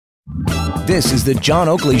This is the John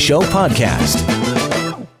Oakley Show podcast.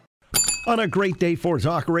 On a great day for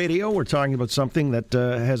talk radio, we're talking about something that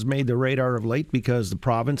has made the radar of late because the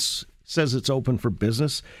province says it's open for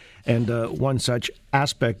business. And one such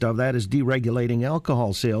aspect of that is deregulating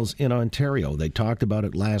alcohol sales in Ontario. They talked about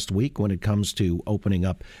it last week when it comes to opening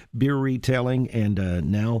up beer retailing, and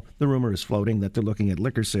now the rumor is floating that they're looking at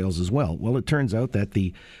liquor sales as well. Well, it turns out that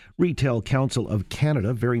the Retail Council of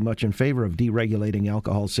Canada very much in favor of deregulating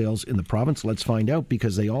alcohol sales in the province. Let's find out,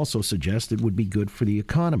 because they also suggest it would be good for the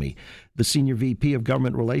economy. The Senior VP of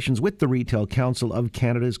Government Relations with the Retail Council of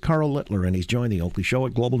Canada is Karl Littler, and he's joined the Oakley Show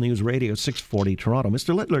at Global News Radio 640 Toronto.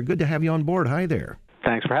 Mr. Littler, good to have you on board. Hi there.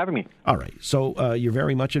 Thanks for having me. All right. So you're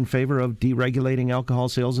very much in favor of deregulating alcohol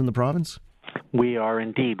sales in the province? We are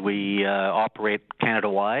indeed. We operate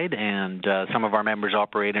Canada-wide, and some of our members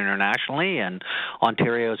operate internationally, and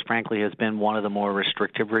Ontario's, frankly, has been one of the more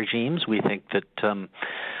restrictive regimes. We think that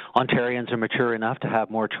Ontarians are mature enough to have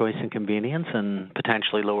more choice and convenience and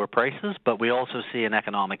potentially lower prices, but we also see an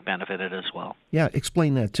economic benefit in it as well. Yeah,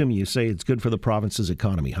 explain that to me. You say it's good for the province's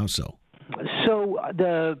economy. How so? So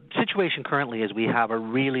the situation currently is we have a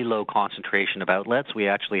really low concentration of outlets. We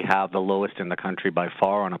actually have the lowest in the country by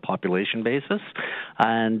far on a population basis.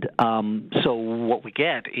 And so what we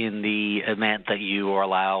get in the event that you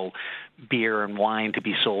allow beer and wine to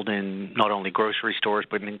be sold in not only grocery stores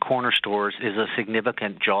but in corner stores is a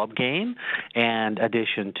significant job gain and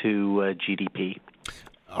addition to GDP.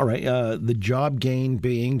 All right. The job gain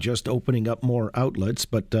being just opening up more outlets,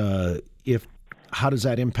 but how does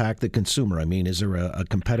that impact the consumer? I mean, is there a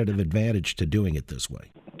competitive advantage to doing it this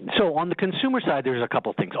way? So on the consumer side, there's a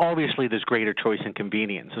couple things. Obviously, there's greater choice and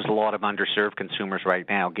convenience. There's a lot of underserved consumers right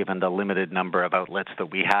now, given the limited number of outlets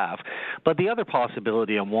that we have. But the other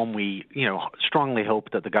possibility, and one we strongly hope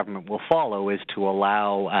that the government will follow, is to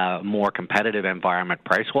allow a more competitive environment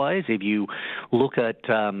price-wise. If you look at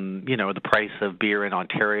the price of beer in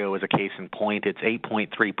Ontario as a case in point, it's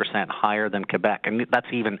 8.3% higher than Quebec, and that's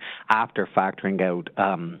even after factoring out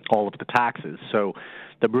all of the taxes. So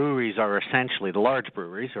the breweries are essentially, the large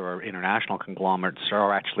breweries or international conglomerates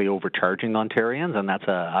are actually overcharging Ontarians, and that's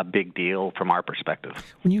a big deal from our perspective.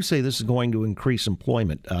 When you say this is going to increase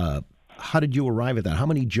employment, how did you arrive at that? How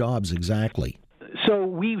many jobs exactly? So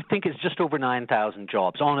we think it's just over 9,000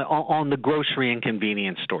 jobs on the grocery and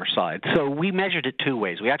convenience store side. So we measured it two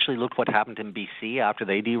ways. We actually looked what happened in BC after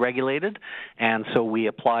they deregulated, and so we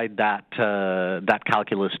applied that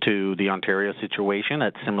calculus to the Ontario situation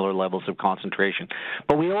at similar levels of concentration.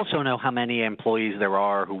 But we also know how many employees there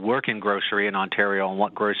are who work in grocery in Ontario and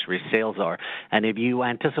what grocery sales are. And if you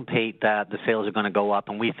anticipate that the sales are going to go up,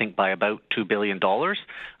 and we think by about $2 billion,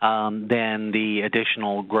 then the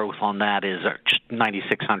additional growth on that is just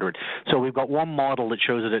 9,600. So we've got one model that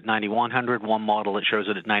shows it at 9,100, one model that shows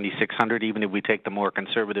it at 9,600. Even if we take the more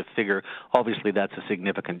conservative figure, obviously that's a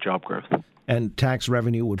significant job growth. And tax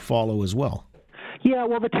revenue would follow as well. Yeah,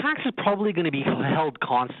 well, the tax is probably going to be held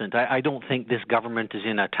constant. I don't think this government is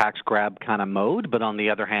in a tax grab kind of mode, but on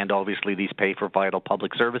the other hand, obviously these pay for vital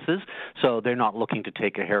public services, so they're not looking to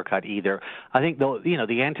take a haircut either. I think,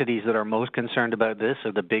 the entities that are most concerned about this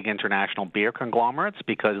are the big international beer conglomerates,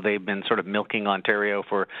 because they've been sort of milking Ontario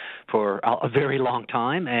for a very long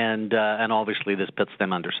time, and obviously this puts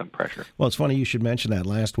them under some pressure. Well, it's funny you should mention that.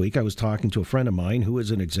 Last week I was talking to a friend of mine who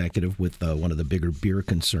is an executive with one of the bigger beer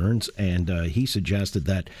concerns, and he suggested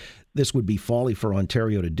that this would be folly for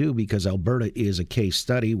Ontario to do because Alberta is a case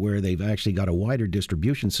study where they've actually got a wider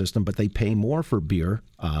distribution system, but they pay more for beer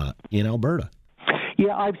in Alberta.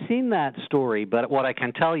 Yeah, I've seen that story, but what I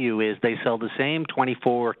can tell you is they sell the same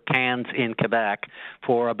 24 cans in Quebec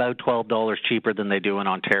for about $12 cheaper than they do in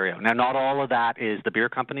Ontario. Now, not all of that is the beer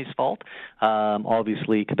company's fault.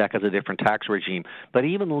 Obviously, Quebec has a different tax regime. But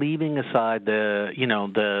even leaving aside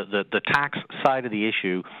the tax side of the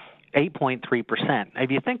issue, 8.3%.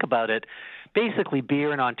 If you think about it, basically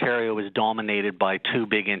beer in Ontario is dominated by two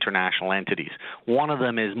big international entities. One of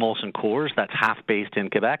them is Molson Coors, that's half based in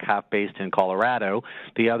Quebec, half based in Colorado.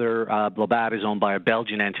 The other, Labatt, is owned by a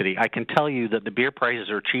Belgian entity. I can tell you that the beer prices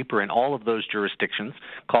are cheaper in all of those jurisdictions,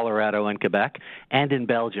 Colorado and Quebec, and in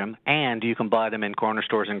Belgium, and you can buy them in corner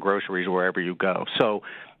stores and groceries wherever you go. So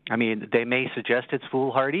I mean, they may suggest it's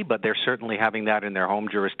foolhardy, but they're certainly having that in their home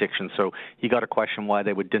jurisdiction. So you got to question why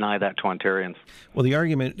they would deny that to Ontarians. Well, the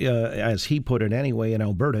argument, as he put it anyway, in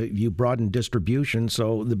Alberta, you broaden distribution,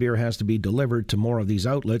 so the beer has to be delivered to more of these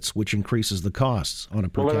outlets, which increases the costs on a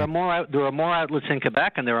per capita. Well, there are more outlets in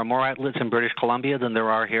Quebec, and there are more outlets in British Columbia than there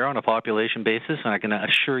are here on a population basis. And I can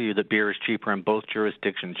assure you that beer is cheaper in both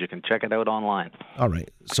jurisdictions. You can check it out online. All right.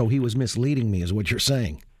 So he was misleading me, is what you're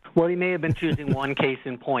saying. Well, he may have been choosing one case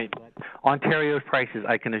in point, but Ontario's prices,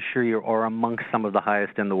 I can assure you, are amongst some of the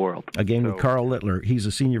highest in the world. Again, with Karl Littler. He's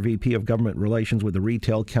a Senior VP of Government Relations with the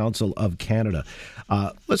Retail Council of Canada.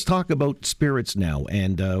 Let's talk about spirits now,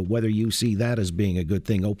 and whether you see that as being a good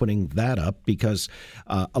thing, opening that up, because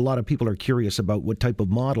a lot of people are curious about what type of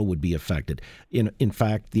model would be affected. In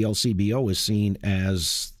fact, the LCBO is seen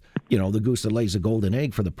as the goose that lays a golden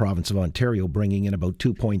egg for the province of Ontario, bringing in about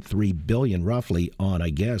 $2.3 billion roughly on, I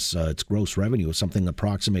guess, its gross revenue of something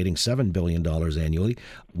approximating $7 billion annually.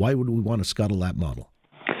 Why would we want to scuttle that model?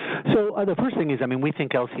 So the first thing is, we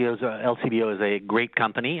think LCBO is a great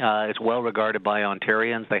company. It's well regarded by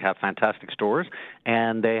Ontarians. They have fantastic stores,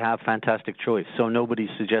 and they have fantastic choice. So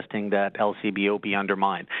nobody's suggesting that LCBO be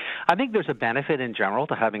undermined. I think there's a benefit in general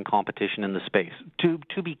to having competition in the space.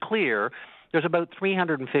 To be clear, there's about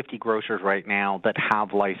 350 grocers right now that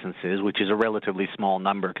have licenses, which is a relatively small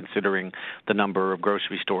number considering the number of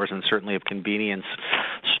grocery stores and certainly of convenience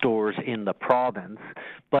stores in the province.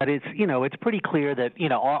 But it's pretty clear that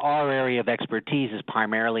our area of expertise is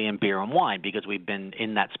primarily in beer and wine because we've been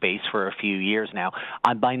in that space for a few years now.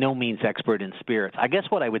 I'm by no means expert in spirits. I guess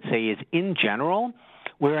what I would say is, in general,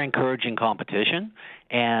 we're encouraging competition,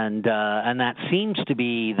 and that seems to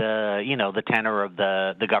be the tenor of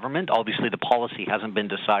the government. Obviously, the policy hasn't been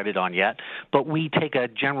decided on yet, but we take a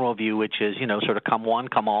general view, which is sort of come one,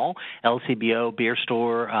 come all. LCBO, beer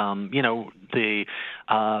store, the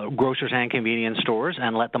grocers and convenience stores,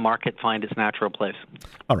 and let the market find its natural place.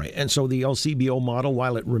 All right, and so the LCBO model,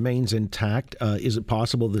 while it remains intact, is it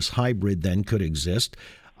possible this hybrid then could exist,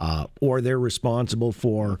 or they're responsible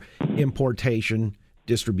for importation,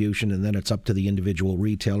 distribution, and then it's up to the individual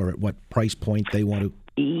retailer at what price point they want to?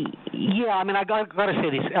 Yeah, I got to say,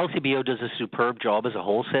 this LCBO does a superb job as a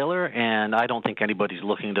wholesaler, and I don't think anybody's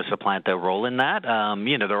looking to supplant their role in that.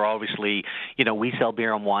 They're obviously, we sell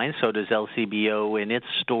beer and wine, so does LCBO in its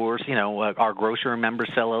stores. Our grocer members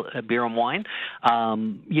sell beer and wine.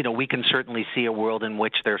 We can certainly see a world in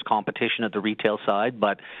which there's competition at the retail side,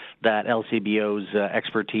 but that LCBO's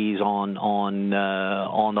expertise on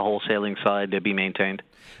the wholesaling side to be maintained.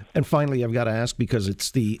 And finally, I've got to ask, because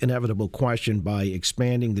it's the inevitable question, by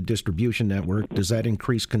expanding the distribution network, does that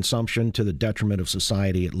increase consumption to the detriment of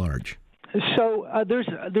society at large? So there's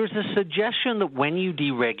a suggestion that when you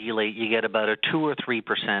deregulate, you get about a 2 or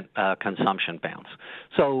 3% consumption bounce.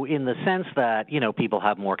 So in the sense that people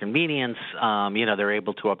have more convenience, they're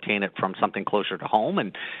able to obtain it from something closer to home.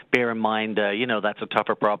 And bear in mind, that's a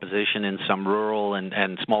tougher proposition in some rural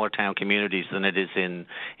and smaller town communities than it is in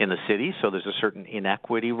the city. So there's a certain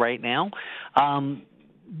inequity right now.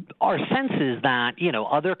 Our sense is that,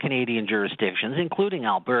 other Canadian jurisdictions, including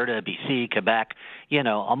Alberta, BC, Quebec,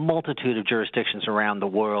 a multitude of jurisdictions around the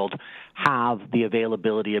world have the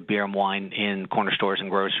availability of beer and wine in corner stores and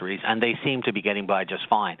groceries, and they seem to be getting by just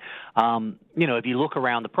fine. If you look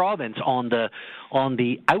around the province on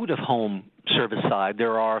the out-of-home service side,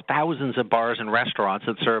 there are thousands of bars and restaurants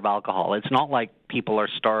that serve alcohol. It's not like people are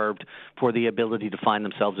starved for the ability to find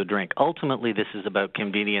themselves a drink. Ultimately, this is about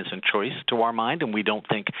convenience and choice to our mind, and we don't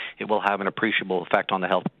think it will have an appreciable effect on the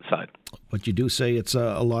health side. But you do say it's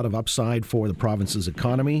a lot of upside for the province's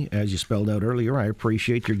economy, as you spelled out earlier. I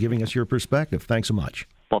appreciate your giving us your perspective. Thanks so much.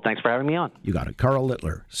 Well, thanks for having me on. You got it. Karl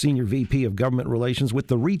Littler, Senior VP of Government Relations with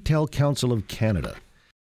the Retail Council of Canada.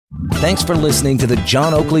 Thanks for listening to the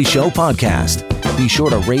John Oakley Show podcast. Be sure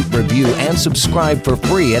to rate, review, and subscribe for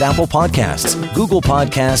free at Apple Podcasts, Google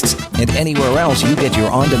Podcasts, and anywhere else you get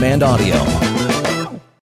your on-demand audio.